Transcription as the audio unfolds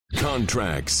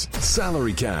Contracts,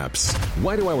 salary caps.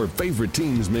 Why do our favorite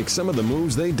teams make some of the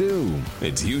moves they do?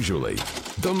 It's usually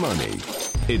the money.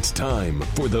 It's time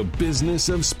for the Business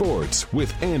of Sports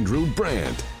with Andrew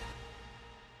Brandt.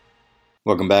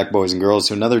 Welcome back, boys and girls,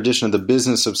 to another edition of the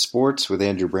Business of Sports with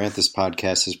Andrew Brandt. This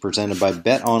podcast is presented by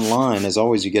Bet Online. As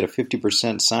always, you get a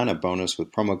 50% sign-up bonus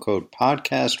with promo code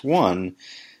PODCAST1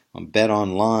 on Bet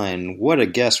Online. What a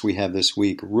guest we have this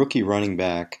week. Rookie running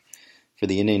back for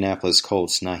the Indianapolis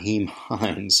Colts, Nyheim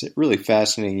Hines. A really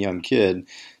fascinating young kid.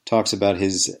 Talks about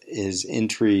his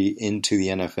entry into the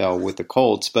NFL with the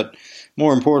Colts. But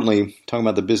more importantly, talking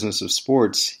about the business of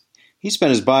sports, he spent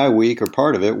his bye week, or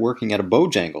part of it, working at a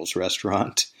Bojangles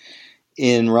restaurant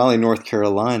in Raleigh, North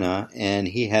Carolina. And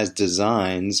he has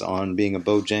designs on being a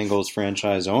Bojangles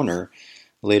franchise owner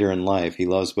later in life. He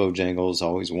loves Bojangles,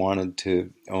 always wanted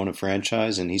to own a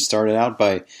franchise. And he started out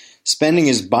by spending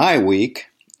his bye week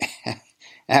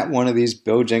at one of these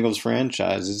Bojangles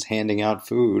franchises, handing out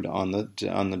food on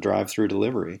the drive-through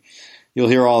delivery. You'll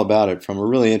hear all about it from a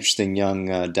really interesting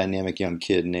young, dynamic young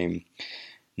kid named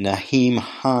Nyheim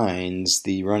Hines,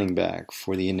 the running back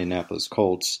for the Indianapolis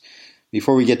Colts.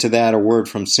 Before we get to that, a word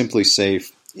from Simply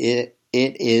Safe. It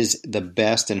is the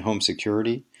best in home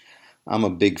security. I'm a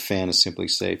big fan of Simply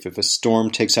Safe. If a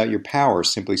storm takes out your power,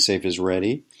 Simply Safe is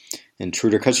ready.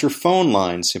 Intruder cuts your phone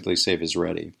line, Simply Safe is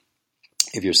ready.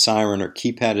 If your siren or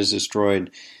keypad is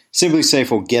destroyed, Simply Safe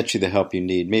will get you the help you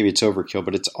need. Maybe it's overkill,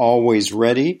 but it's always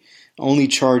ready. Only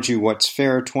charge you what's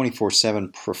fair,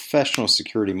 24/7 professional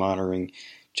security monitoring,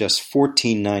 just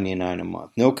 $14.99 a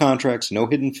month. No contracts, no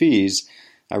hidden fees.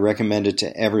 I recommend it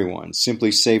to everyone.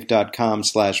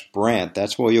 SimplySafe.com/Brandt.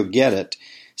 That's where you'll get it.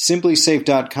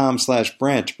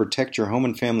 SimplySafe.com/Brandt. To protect your home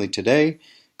and family today,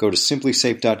 go to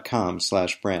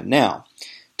SimplySafe.com/Brandt. Now,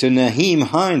 to Nyheim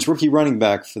Hines, rookie running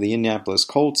back for the Indianapolis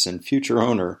Colts and future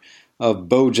owner of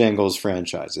Bojangles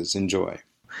franchises. Enjoy.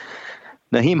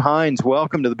 Nyheim Hines,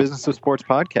 welcome to the Business of Sports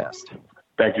podcast.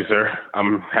 Thank you, sir.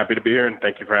 I'm happy to be here, and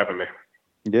thank you for having me.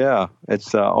 Yeah,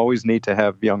 it's always neat to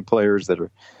have young players that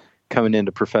are coming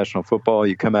into professional football.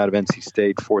 You come out of NC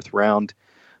State, 4th round.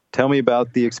 Tell me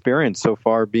about the experience so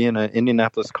far being an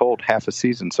Indianapolis Colt, half a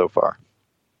season so far.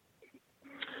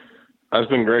 It's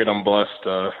been great. I'm blessed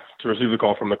to receive the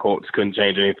call from the Colts. Couldn't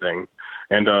change anything.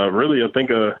 And really, I think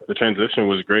the transition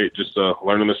was great, just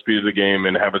learning the speed of the game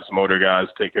and having some older guys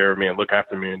take care of me and look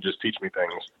after me and just teach me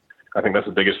things. I think that's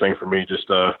the biggest thing for me,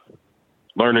 just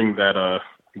learning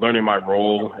my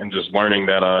role and just learning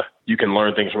that you can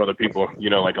learn things from other people.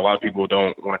 You know, like a lot of people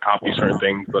don't want to copy certain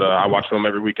things, but I watch them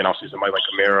every week and I'll see somebody like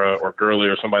Kamara or Gurley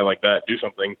or somebody like that do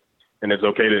something, and it's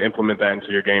okay to implement that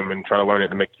into your game and try to learn it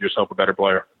to make yourself a better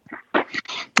player.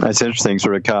 That's interesting,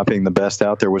 sort of copying the best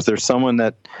out there. Was there someone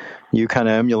that you kind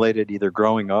of emulated either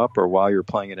growing up or while you were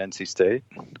playing at NC State?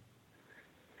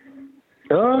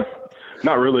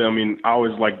 Not really. I mean, I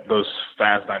always liked those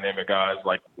fast, dynamic guys.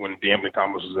 Like when D'Anthony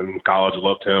Thomas was in college, I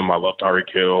loved him. I loved Tyreek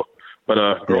Hill. But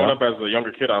growing up as a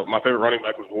younger kid, my favorite running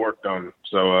back was Warwick Dunn.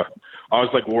 So I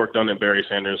always liked Warwick Dunn and Barry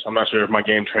Sanders. I'm not sure if my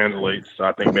game translates.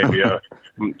 I think maybe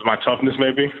my toughness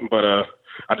maybe, but I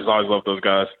just always loved those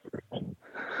guys.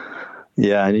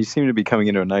 Yeah, and you seem to be coming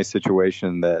into a nice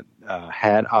situation that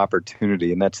had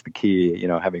opportunity, and that's the key. You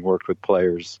know, having worked with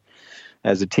players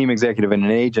as a team executive and an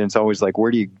agent, it's always like,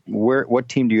 what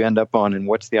team do you end up on, and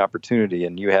what's the opportunity?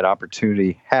 And you had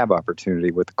opportunity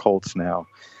with the Colts now.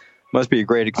 Must be a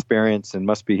great experience, and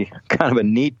must be kind of a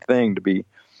neat thing to be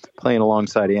playing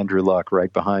alongside Andrew Luck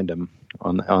right behind him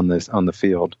on the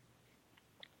field.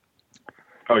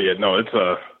 Oh yeah, no, it's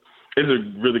a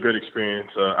really great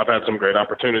experience. I've had some great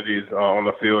opportunities on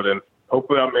the field, and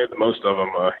hopefully I made the most of them.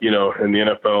 You know, in the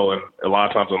NFL and a lot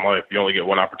of times in life, you only get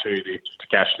one opportunity to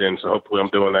cash it in. So hopefully I'm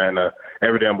doing that, and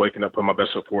every day I'm waking up, putting my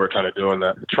best foot forward, trying to do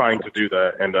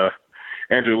that. And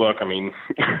Andrew Luck, I mean,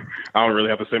 I don't really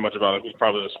have to say much about him. He's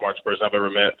probably the smartest person I've ever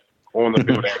met on the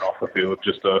field and off the field.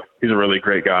 Just he's a really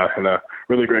great guy, and a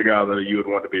really great guy that you would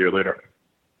want to be your leader.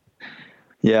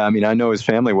 Yeah, I mean, I know his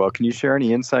family well. Can you share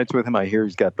any insights with him? I hear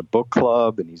he's got the book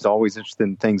club, and he's always interested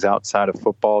in things outside of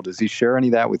football. Does he share any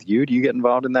of that with you? Do you get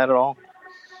involved in that at all?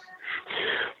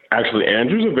 Actually,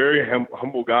 Andrew's a very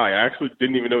humble guy. I actually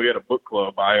didn't even know he had a book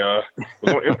club. I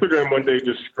was on Instagram one day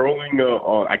just scrolling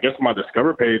on, I guess, my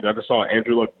Discover page. I just saw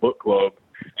Andrew Luck Book Club.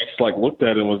 I just looked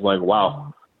at it and was like,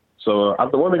 wow. So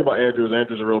the one thing about Andrew is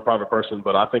Andrew's a real private person,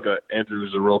 but I think Andrew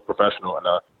is a real professional, and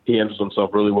he handles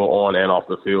himself really well on and off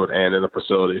the field and in the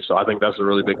facility. So I think that's a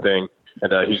really big thing,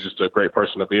 and he's just a great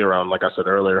person to be around, like I said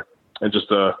earlier. And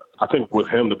just, I think with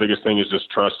him, the biggest thing is just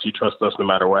trust. He trusts us no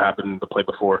matter what happened the play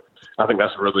before. I think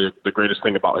that's really the greatest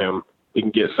thing about him. He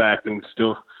can get sacked and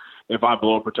still if I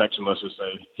blow a protection, let's just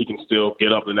say, he can still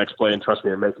get up the next play and trust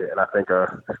me and make it. And I think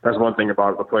that's one thing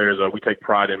about the players. We take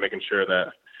pride in making sure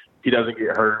that he doesn't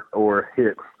get hurt or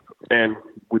hit, and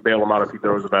we bail him out if he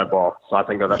throws a bad ball. So I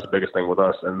think that's the biggest thing with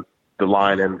us and the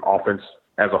line and offense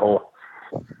as a whole.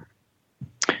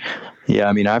 Yeah,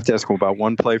 I mean, I have to ask him about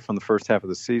one play from the first half of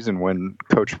the season when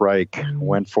Coach Reich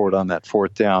went for it on that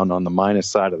fourth down on the minus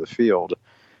side of the field.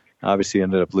 Obviously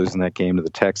ended up losing that game to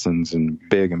the Texans in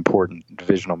big, important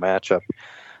divisional matchup.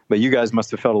 But you guys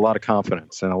must have felt a lot of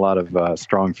confidence and a lot of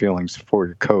strong feelings for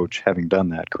your coach having done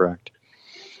that, correct?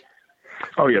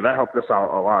 Oh, yeah, that helped us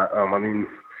out a lot. I mean,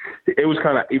 it was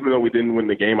kind of, even though we didn't win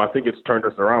the game, I think it's turned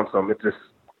us around some. It's just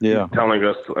telling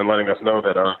us and letting us know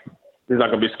that he's not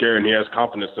going to be scared and he has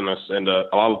confidence in us. And a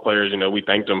lot of the players, we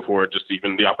thanked him for it, just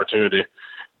even the opportunity.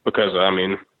 Because, I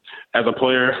mean, as a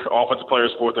player, offensive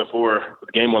players, 4th and 4, with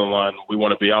the game on the line, we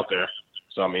want to be out there.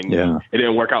 So, I mean, It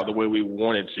didn't work out the way we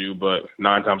wanted to, but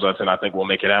 9 times out of 10, I think we'll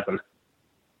make it happen.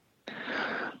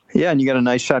 Yeah, and you got a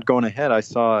nice shot going ahead. I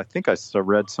think I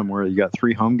read somewhere you got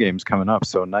 3 home games coming up,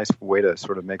 so a nice way to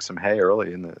sort of make some hay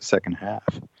early in the second half.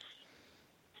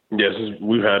 Yes, I didn't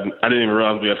even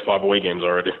realize we had 5 away games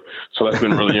already. So that's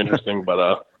been really interesting,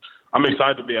 but I'm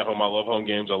excited to be at home. I love home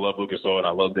games. I love Lucas Oil, and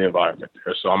I love the environment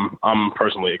there. So I'm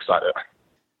personally excited.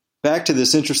 Back to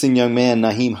this interesting young man,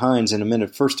 Nyheim Hines, in a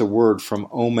minute. First, a word from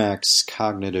Omax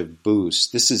Cognitive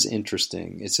Boost. This is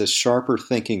interesting. It's a sharper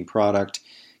thinking product.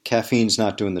 Caffeine's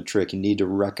not doing the trick. You need to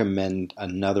recommend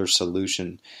another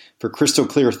solution. For crystal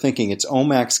clear thinking, it's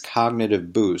Omax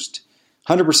Cognitive Boost.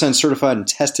 100% certified and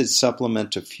tested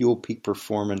supplement to fuel peak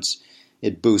performance.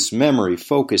 It boosts memory,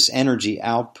 focus, energy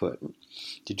output.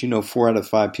 Did you know 4 out of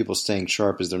 5 people staying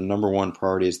sharp is their number one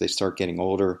priority as they start getting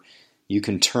older? You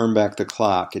can turn back the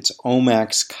clock. It's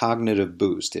Omax Cognitive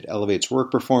Boost. It elevates work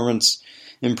performance,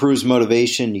 improves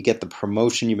motivation. You get the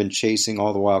promotion you've been chasing,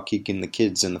 all the while keeping the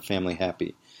kids and the family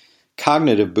happy.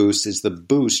 Cognitive Boost is the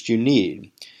boost you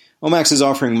need. Omax is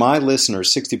offering my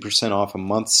listeners 60% off a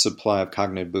month's supply of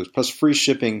Cognitive Boost, plus free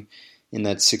shipping in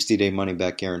that 60-day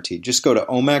money-back guarantee. Just go to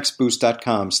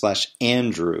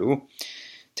omaxboost.com/Andrew.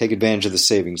 Take advantage of the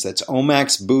savings. That's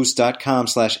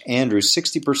omaxboost.com/Andrew,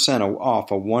 60%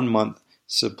 off a 1-month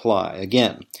supply.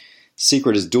 Again,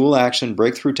 secret is dual action,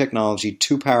 breakthrough technology,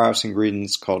 2 powerhouse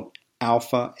ingredients called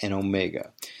Alpha and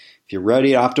Omega. If you're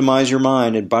ready to optimize your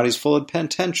mind and body's full of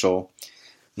potential,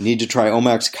 you need to try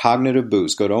Omax Cognitive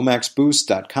Boost. Go to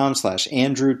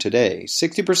omaxboost.com/Andrew today.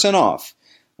 60% off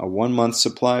a 1-month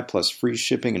supply plus free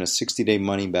shipping and a 60-day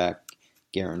money-back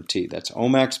guarantee. That's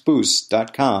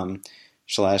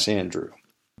omaxboost.com/Andrew.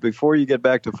 Before you get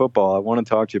back to football, I want to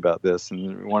talk to you about this.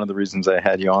 And one of the reasons I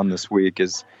had you on this week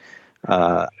is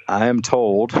I am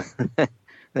told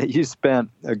that you spent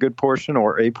a good portion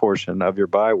or a portion of your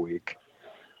bye week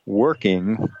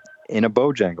working in a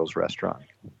Bojangles restaurant.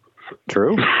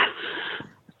 True?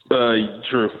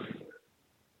 True.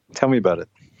 Tell me about it.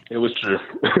 It was true.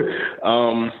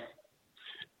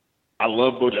 I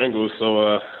love Bojangles,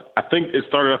 so I think it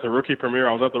started at the rookie premiere.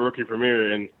 I was at the rookie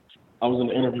premiere, and I was in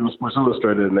the interview with Sports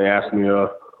Illustrated, and they asked me,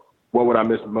 what would I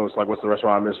miss the most? Like, what's the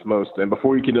restaurant I miss most? And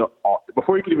before you could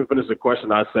even finish the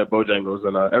question, I said Bojangles,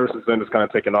 and ever since then, it's kind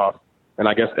of taken off. And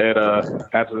I guess Ed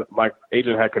my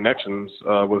agent had connections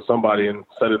with somebody and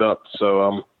set it up.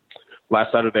 So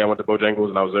last Saturday, I went to Bojangles,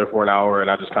 and I was there for an hour, and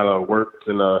I just kind of worked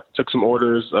and took some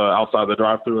orders outside the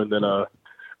drive-thru, and then I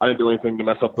didn't do anything to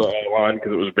mess up the line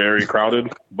because it was very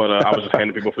crowded. But I was just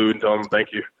handing people food and telling them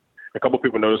thank you. A couple of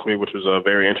people noticed me, which was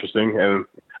very interesting, and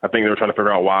I think they were trying to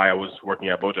figure out why I was working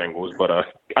at Bojangles. But it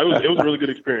was a really good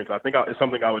experience. I think it's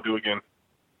something I would do again.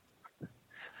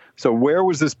 So where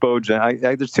was this There's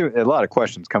a lot of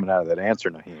questions coming out of that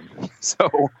answer, Nyheim.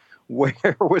 So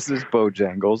where was this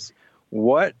Bojangles?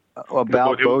 What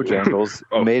about Bojangles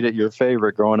made it your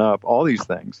favorite growing up? All these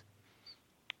things.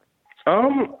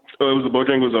 So it was the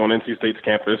Bojangles on NC State's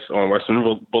campus on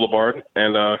Western Boulevard,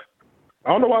 and I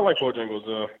don't know why I like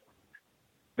Bojangles.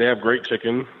 They have great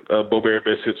chicken. Bo-Berry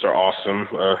biscuits are awesome.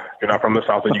 If you're not from the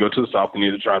South and you go to the South, you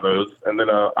need to try those. And then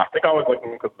I think I always like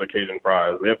them because of the Cajun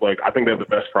fries. I think they have the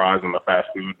best fries in the fast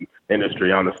food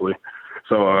industry, honestly.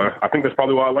 So I think that's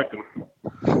probably why I like them.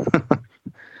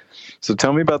 So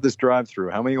tell me about this drive-through.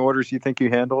 How many orders do you think you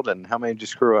handled, and how many did you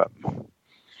screw up?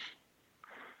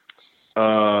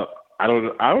 I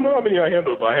don't know how many I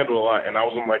handled, but I handled a lot. And I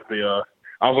was on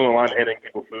I was on the line handing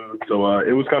people food, so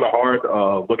it was kind of hard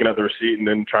looking at the receipt and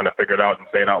then trying to figure it out and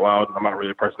say it out loud. I'm not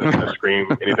really a person that's going to scream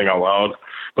anything out loud,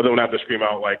 but then when I have to scream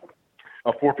out like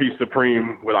a 4-piece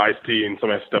Supreme with iced tea and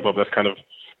somebody has to step up, that's kind of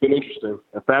been interesting.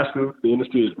 And fast food, the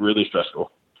industry is really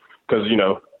stressful because,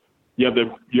 you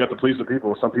have to please the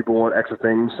people. Some people want extra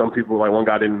things. Some people, like one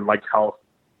guy didn't like how,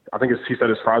 I think he said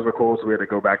his fries were cold, so I had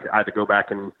to go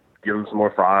back and give him some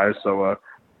more fries. So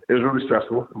it was really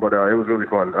stressful, but it was really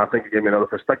fun. I think it gave me another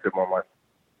perspective on life.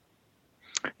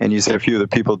 And you said a few of the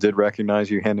people did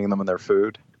recognize you handing them their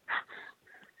food?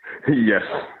 Yes.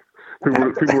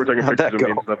 People were taking pictures of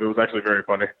me and stuff. It was actually very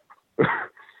funny.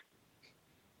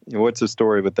 What's the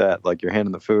story with that? Like you're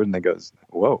handing the food and they goes,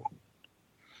 whoa.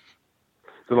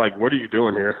 They're like, what are you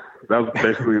doing here? That was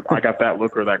basically, I got that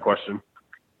look or that question.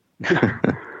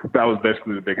 That was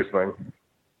basically the biggest thing.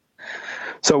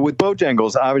 So with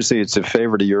Bojangles, obviously it's a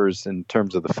favorite of yours in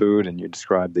terms of the food, and you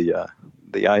described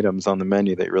the items on the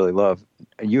menu that you really love.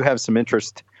 You have some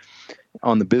interest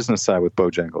on the business side with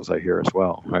Bojangles, I hear, as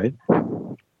well, right?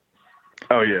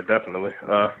 Oh, yeah, definitely.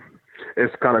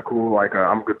 It's kind of cool. Like,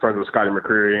 I'm good friends with Scotty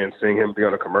McCreery, and seeing him be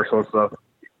on a commercial and stuff,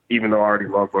 even though I already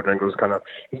love Bojangles,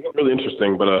 it's really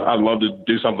interesting. But I'd love to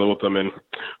do something with them, and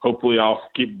hopefully I'll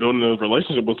keep building a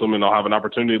relationship with them, and I'll have an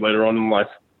opportunity later on in life.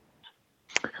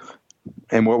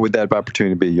 And what would that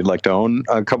opportunity be? You'd like to own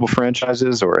a couple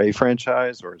franchises or a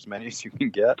franchise or as many as you can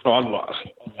get? Oh,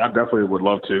 I definitely would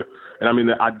love to. And I mean,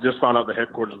 I just found out the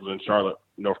headquarters was in Charlotte,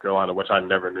 North Carolina, which I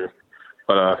never knew.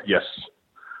 But yes,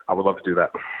 I would love to do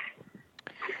that.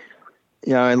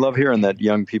 Yeah, I love hearing that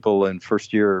young people and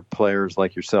first-year players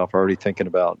like yourself are already thinking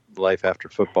about life after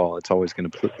football. It's always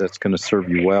that's going to serve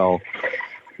you well.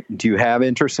 Do you have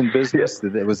interest in business?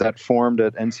 Yeah. Was that formed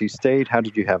at NC State? How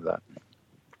did you have that?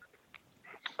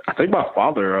 I think my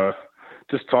father,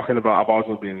 just talking about, I've always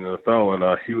wanted to be in the NFL, and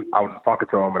I was talking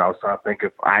to him, and I was trying to think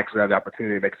if I actually had the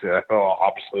opportunity to make it to the NFL, I'll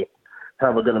obviously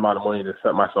have a good amount of money to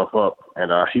set myself up.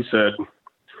 And he said,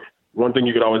 one thing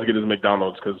you could always get is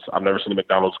McDonald's, because I've never seen a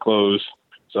McDonald's close.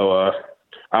 So I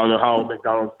don't know how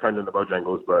McDonald's turned into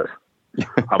Bojangles, but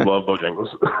I love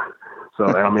Bojangles. So,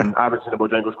 I mean, I haven't seen the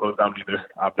Bojangles close down either.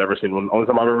 I've never seen one. Only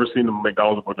time I've ever seen the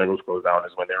McDonald's or Bojangles close down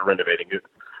is when they were renovating it.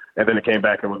 And then it came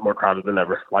back and was more crowded than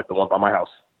ever, like the one by my house.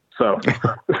 So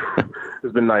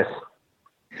it's been nice.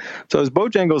 So is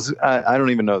Bojangles, I don't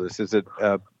even know this, is it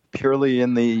purely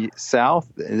in the South?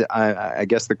 I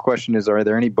guess the question is, are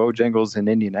there any Bojangles in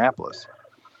Indianapolis?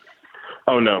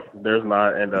 Oh, no, there's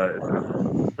not. And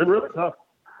it's been really tough.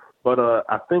 But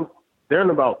I think they're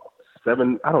in about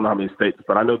 7, I don't know how many states,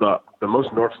 but I know the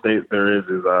most north state there is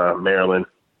Maryland.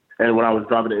 And when I was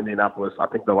driving to Indianapolis, I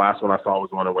think the last one I saw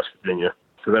was one in West Virginia.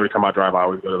 Because every time I drive, I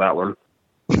always go to that one.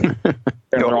 And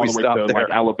they're all the way to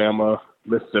like Alabama,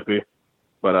 Mississippi,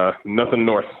 but nothing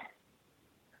north.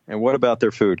 And what about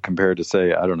their food compared to,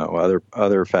 say, I don't know,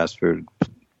 other fast food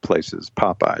places,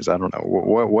 Popeyes? I don't know.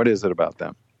 What is it about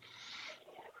them?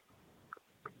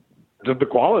 Just the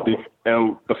quality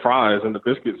and the fries and the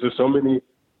biscuits. There's so many.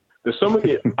 I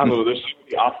don't know. There's so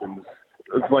many options.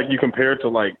 It's like you compare it to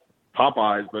like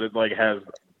Popeyes, but it like has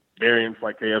variants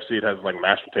like KFC. It has like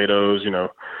mashed potatoes, it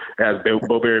has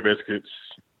Bo-Berry biscuits,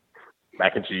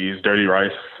 mac and cheese, dirty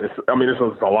rice. It's a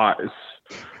lot.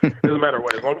 It doesn't matter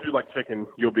what. As long as you like chicken,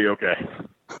 you'll be okay.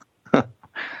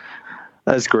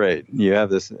 That's great. You have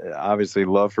this obviously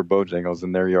love for Bojangles,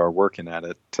 and there you are working at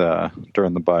it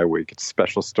during the bye week. It's a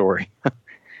special story.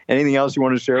 Anything else you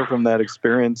want to share from that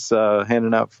experience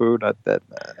handing out food at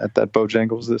that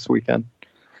Bojangles this weekend?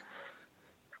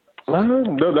 No,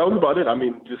 that was about it. I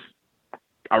mean,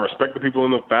 I respect the people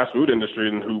in the fast food industry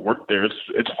and who work there.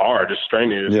 It's hard. It's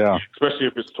strenuous. Yeah. Especially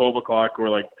if it's 12 o'clock or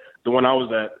like the one I was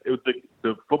at. It was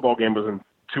the football game was in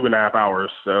 2.5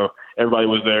 hours, so everybody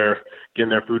was there getting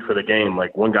their food for the game.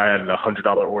 Like one guy had a $100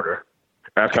 order.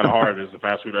 That's kind of hard. As a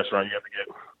fast food restaurant, you have to get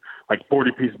like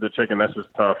 40 pieces of chicken. That's just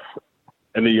tough.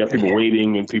 And then you have people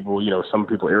waiting and people, some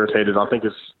people irritated. I think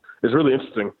it's really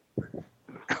interesting.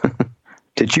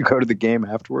 Did you go to the game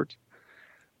afterwards?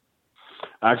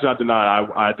 Actually, I did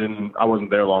not. I didn't. I wasn't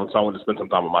there long, so I wanted to spend some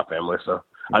time with my family. So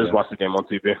I just watched the game on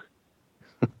TV.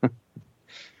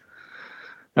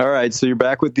 All right, so you're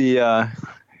back with the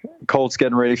Colts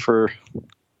getting ready for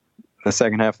the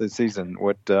second half of the season.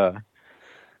 What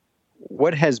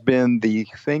has been the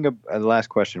thing? Last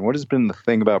question. What has been the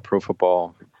thing about pro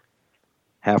football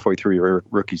halfway through your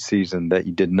rookie season that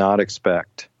you did not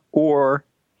expect, or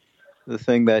the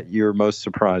thing that you're most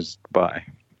surprised by?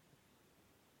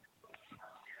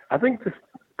 I think just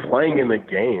playing in the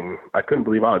game, I couldn't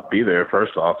believe I would be there,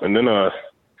 first off. And then I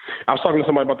was talking to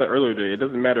somebody about that earlier today. It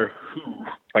doesn't matter who,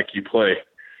 you play.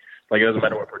 It doesn't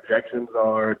matter what projections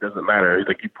are. It doesn't matter.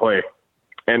 You play.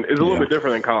 And it's a little bit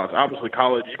different than college. Obviously,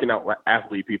 college, you can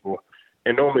out-athlete people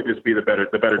and normally just be the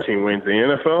better team wins. In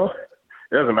the NFL,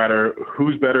 it doesn't matter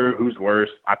who's better, who's worse.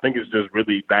 I think it's just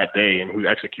really that day and who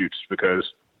executes,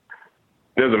 because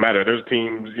It doesn't matter. There's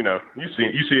teams,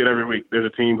 you see it every week. There's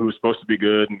a team who's supposed to be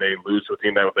good, and they lose to a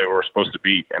team that they were supposed to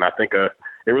beat. And I think it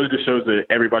really just shows that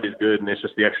everybody's good, and it's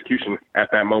just the execution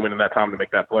at that moment and that time to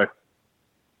make that play.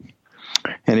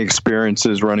 Any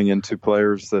experiences running into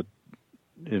players that,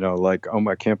 like,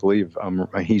 I can't believe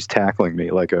he's tackling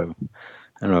me, like a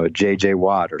J.J.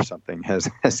 Watt or something. Has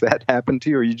that happened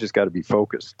to you, or you just got to be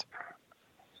focused?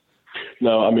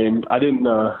 No, I mean, I didn't.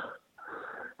 I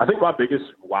think my biggest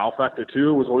wow factor,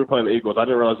 too, was when we were playing the Eagles. I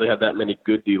didn't realize they had that many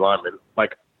good D linemen.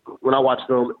 Like, when I watch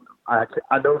film, I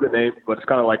know the name, but it's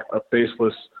kind of like a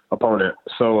faceless opponent.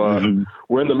 So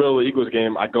we're in the middle of the Eagles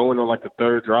game. I go in on, like, the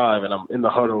third drive, and I'm in the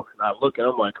huddle, and I look, and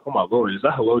I'm like, oh, my Lord, is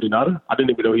that Haloti Ngata? I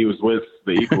didn't even know he was with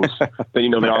the Eagles.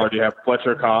 Then, they already have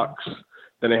Fletcher Cox.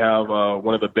 Then they have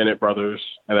one of the Bennett brothers,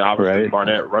 and then obviously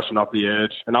Barnett rushing off the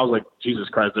edge. And I was like, Jesus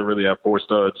Christ, they really have 4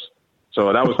 studs.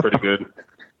 So that was pretty good.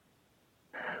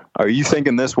 Are you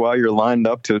thinking this while you're lined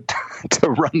up to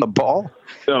run the ball?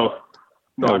 No,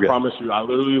 okay. I promise you. I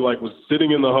literally was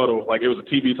sitting in the huddle like it was a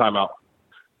TV timeout,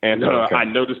 and I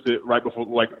noticed it right before,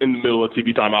 in the middle of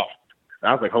TV timeout. And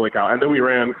I was like, holy cow! And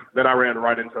then I ran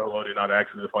right into Haloti Ngata.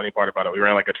 Actually, the funny part about it, we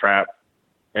ran like a trap,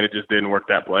 and it just didn't work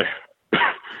that play.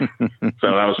 So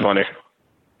that was funny.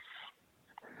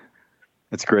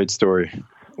 It's a great story.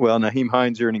 Well, Nyheim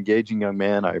Hines, you're an engaging young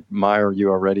man. I admire you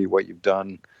already, what you've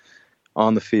done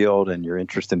on the field, and your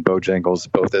interest in Bojangles,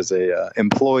 both as a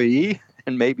employee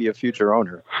and maybe a future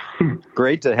owner.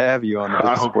 Great to have you on the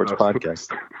Business Sports Podcast.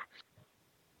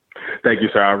 Thank you,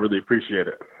 sir. I really appreciate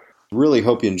it. Really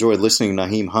hope you enjoyed listening to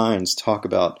Nyheim Hines talk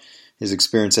about his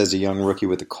experience as a young rookie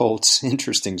with the Colts.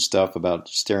 Interesting stuff about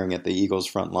staring at the Eagles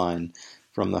front line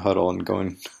from the huddle and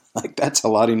going, that's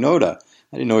Haloti Ngata.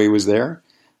 I didn't know he was there.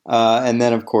 And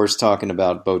then, of course, talking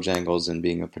about Bojangles and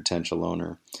being a potential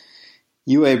owner.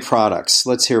 UA products,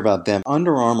 let's hear about them.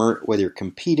 Under Armour, whether you're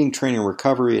competing, training, or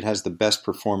recovery, it has the best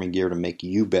performing gear to make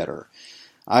you better.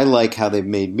 I like how they've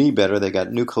made me better. They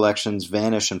got new collections,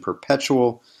 Vanish and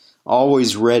Perpetual,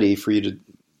 always ready for you to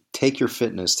take your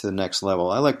fitness to the next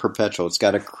level. I like Perpetual. It's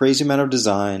got a crazy amount of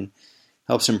design,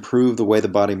 helps improve the way the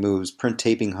body moves, print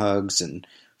taping hugs and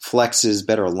flexes,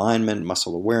 better alignment,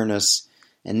 muscle awareness.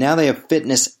 And now they have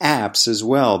fitness apps as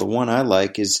well. The one I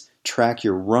like is Track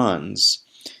Your Runs.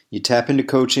 You tap into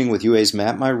coaching with UA's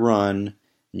Map My Run,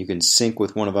 and you can sync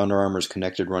with one of Under Armour's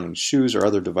connected running shoes or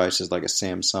other devices like a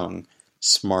Samsung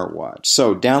smartwatch.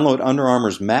 So download Under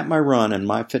Armour's Map My Run and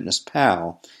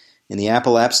MyFitnessPal in the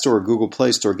Apple App Store or Google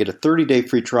Play Store. Get a 30-day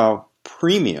free trial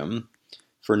premium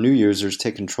for new users.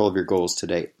 Take control of your goals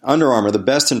today. Under Armour, the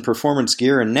best in performance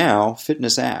gear and now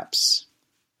fitness apps.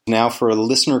 Now for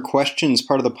listener questions,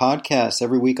 part of the podcast.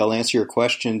 Every week I'll answer your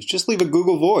questions. Just leave a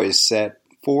Google Voice at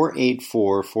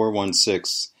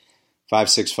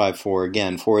 484-416-5654.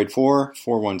 Again,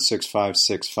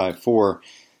 484-416-5654.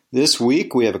 This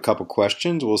week we have a couple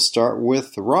questions. We'll start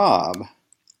with Rob.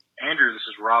 Andrew, this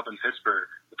is Rob in Pittsburgh.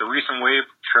 With the recent wave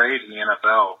of trade in the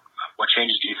NFL, what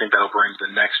changes do you think that'll bring to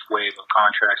the next wave of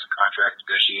contracts and contract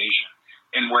negotiation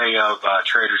in way of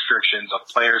trade restrictions on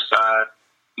the player side,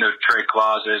 trade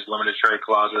clauses, limited trade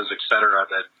clauses, etc.,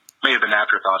 that may have been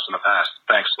afterthoughts in the past?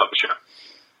 Thanks. Love the show.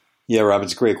 Yeah, Rob,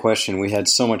 it's a great question. We had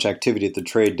so much activity at the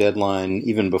trade deadline,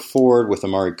 even before with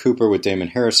Amari Cooper, with Damon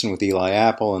Harrison, with Eli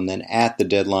Apple, and then at the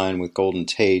deadline with Golden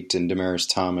Tate and Demaryius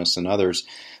Thomas and others.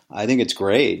 I think it's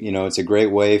great. It's a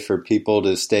great way for people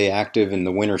to stay active in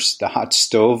the winter hot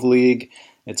stove league.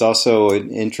 It's also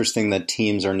interesting that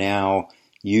teams are now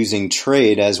using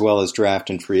trade as well as draft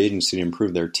and free agency to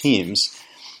improve their teams.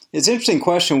 It's an interesting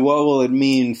question. What will it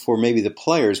mean for maybe the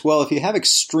players? Well, if you have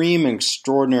extreme and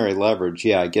extraordinary leverage,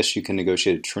 I guess you can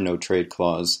negotiate a no-trade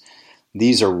clause.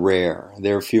 These are rare.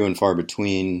 They're few and far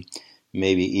between.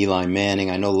 Maybe Eli Manning.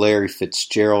 I know Larry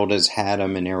Fitzgerald has had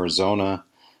them in Arizona.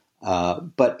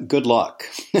 But good luck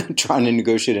trying to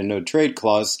negotiate a no-trade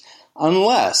clause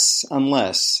unless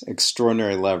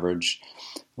extraordinary leverage,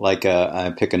 like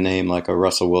I pick a name like a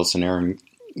Russell Wilson, Aaron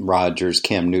Rodgers,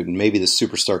 Cam Newton, maybe the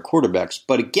superstar quarterbacks.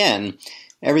 But again,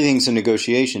 everything's a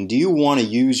negotiation. Do you want to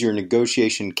use your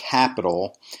negotiation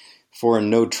capital for a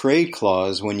no-trade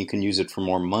clause when you can use it for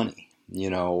more money,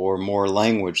 or more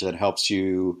language that helps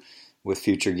you with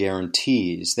future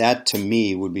guarantees? That, to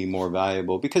me, would be more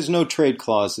valuable because no-trade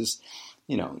clauses,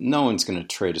 no one's going to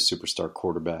trade a superstar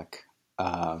quarterback.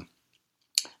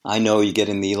 I know you get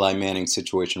in the Eli Manning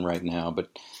situation right now, but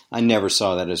I never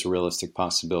saw that as a realistic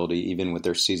possibility, even with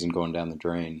their season going down the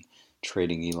drain,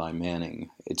 trading Eli Manning.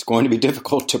 It's going to be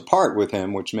difficult to part with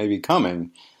him, which may be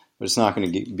coming, but it's not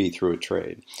going to be through a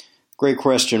trade. Great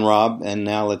question, Rob. And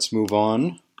now let's move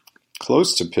on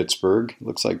close to Pittsburgh.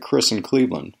 Looks like Chris in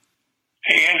Cleveland.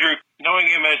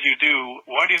 do,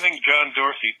 why do you think John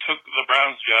Dorsey took the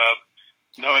Browns job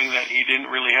knowing that he didn't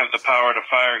really have the power to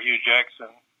fire Hugh Jackson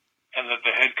and that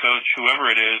the head coach, whoever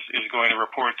it is going to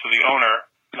report to the owner,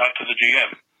 not to the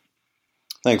GM?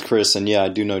 Thanks, Chris. And yeah, I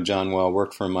do know John well.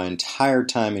 Worked for him my entire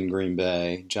time in Green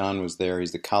Bay. John was there.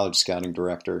 He's the college scouting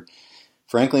director.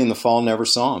 Frankly, in the fall, never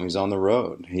saw him. He's on the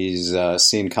road. He's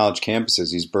seen college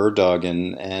campuses. He's bird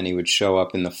dogging, and he would show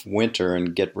up in the winter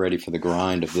and get ready for the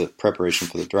grind of the preparation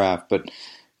for the draft. But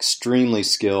extremely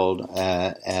skilled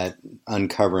at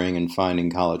uncovering and finding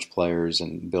college players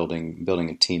and building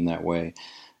a team that way.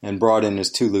 And brought in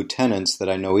his two lieutenants that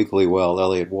I know equally well,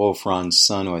 Elliot Wolfron's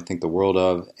son, who I think the world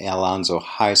of, Alonzo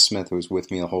Highsmith, who was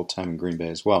with me the whole time in Green Bay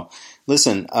as well.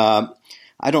 Listen, I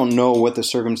don't know what the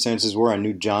circumstances were. I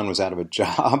knew John was out of a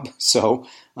job, so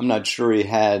I'm not sure he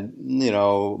had,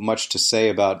 much to say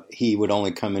about he would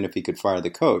only come in if he could fire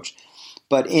the coach.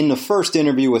 But in the first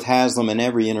interview with Haslam and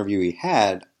every interview he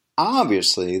had,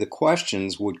 obviously the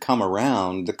questions would come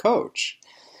around the coach.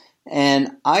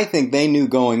 And I think they knew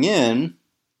going in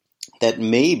that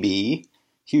maybe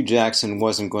Hugh Jackson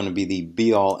wasn't going to be the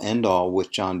be-all, end-all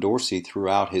with John Dorsey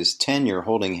throughout his tenure,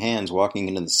 holding hands, walking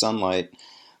into the sunlight,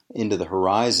 into the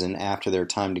horizon after their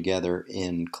time together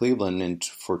in Cleveland and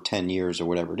for 10 years or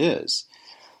whatever it is.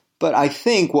 But I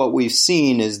think what we've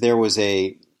seen is there was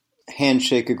a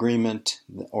handshake agreement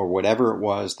or whatever it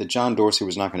was that John Dorsey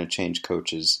was not going to change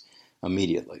coaches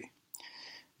immediately.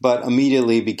 But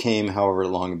immediately became however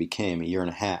long it became, a year and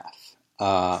a half.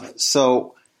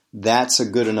 So that's a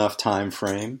good enough time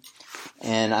frame.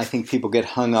 And I think people get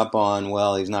hung up on,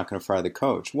 well, he's not going to fire the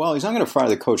coach. Well, he's not going to fire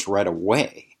the coach right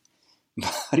away.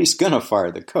 But he's going to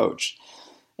fire the coach.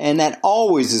 And that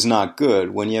always is not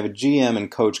good when you have a GM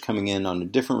and coach coming in on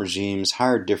different regimes,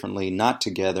 hired differently, not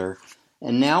together.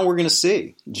 And now we're going to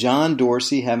see John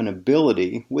Dorsey have an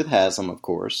ability, with Haslam, of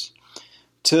course,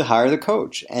 to hire the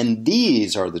coach. And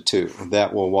these are the two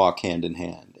that will walk hand in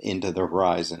hand into the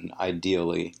horizon,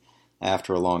 ideally,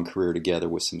 after a long career together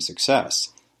with some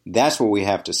success. That's what we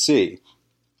have to see.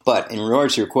 But in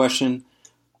regards to your question,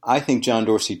 I think John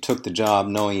Dorsey took the job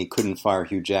knowing he couldn't fire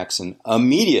Hugh Jackson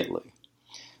immediately.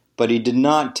 But he did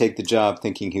not take the job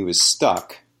thinking he was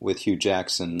stuck with Hugh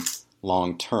Jackson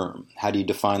long term. How do you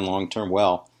define long term?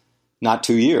 Well, not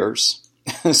 2 years.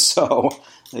 So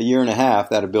a year and a half,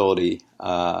 that ability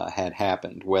had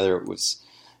happened. Whether it was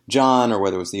John or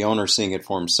whether it was the owner seeing it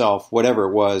for himself, whatever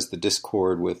it was, the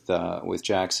discord with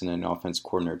Jackson and offense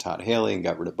coordinator Todd Haley, and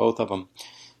got rid of both of them.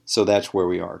 So that's where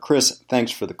we are. Chris,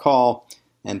 thanks for the call.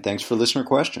 And thanks for listener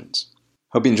questions.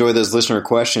 Hope you enjoy those listener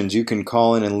questions. You can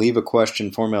call in and leave a question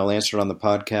for me. I'll answer it on the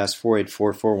podcast,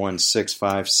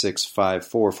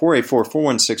 484-416-5654,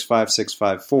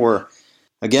 484-416-5654.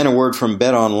 Again, a word from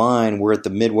Bet Online. We're at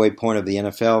the midway point of the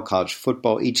NFL, college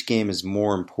football. Each game is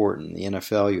more important. The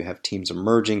NFL, you have teams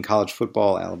emerging. College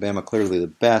football, Alabama clearly the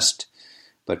best,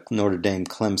 but Notre Dame,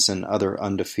 Clemson, other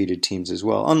undefeated teams as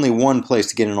well. Only one place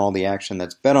to get in all the action.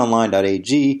 That's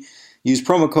betonline.ag. Use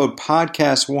promo code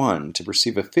PODCAST1 to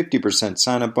receive a 50%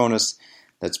 sign-up bonus.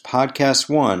 That's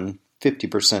PODCAST1,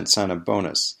 50% sign-up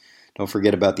bonus. Don't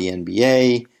forget about the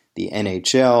NBA, the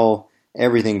NHL.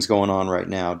 Everything's going on right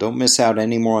now. Don't miss out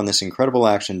anymore on this incredible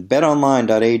action.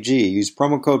 BetOnline.ag. Use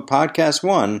promo code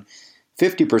PODCAST1,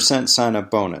 50% sign-up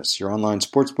bonus. Your online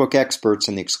sportsbook experts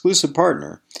and the exclusive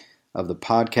partner of the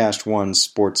Podcast One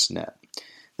Sportsnet.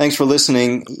 Thanks for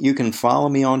listening. You can follow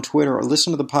me on Twitter or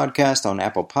listen to the podcast on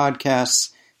Apple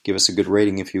Podcasts. Give us a good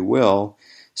rating if you will.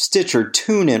 Stitcher,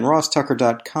 TuneIn,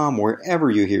 RossTucker.com, wherever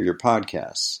you hear your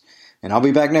podcasts. And I'll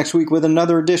be back next week with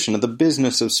another edition of The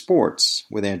Business of Sports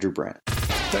with Andrew Brandt.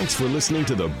 Thanks for listening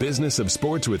to The Business of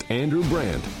Sports with Andrew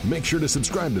Brandt. Make sure to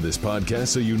subscribe to this podcast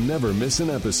so you never miss an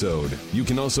episode. You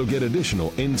can also get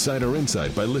additional insider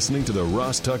insight by listening to the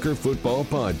Ross Tucker Football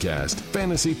Podcast,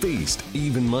 Fantasy Feast,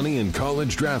 Even Money, and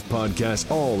College Draft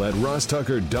Podcasts, all at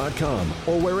RossTucker.com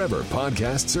or wherever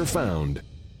podcasts are found.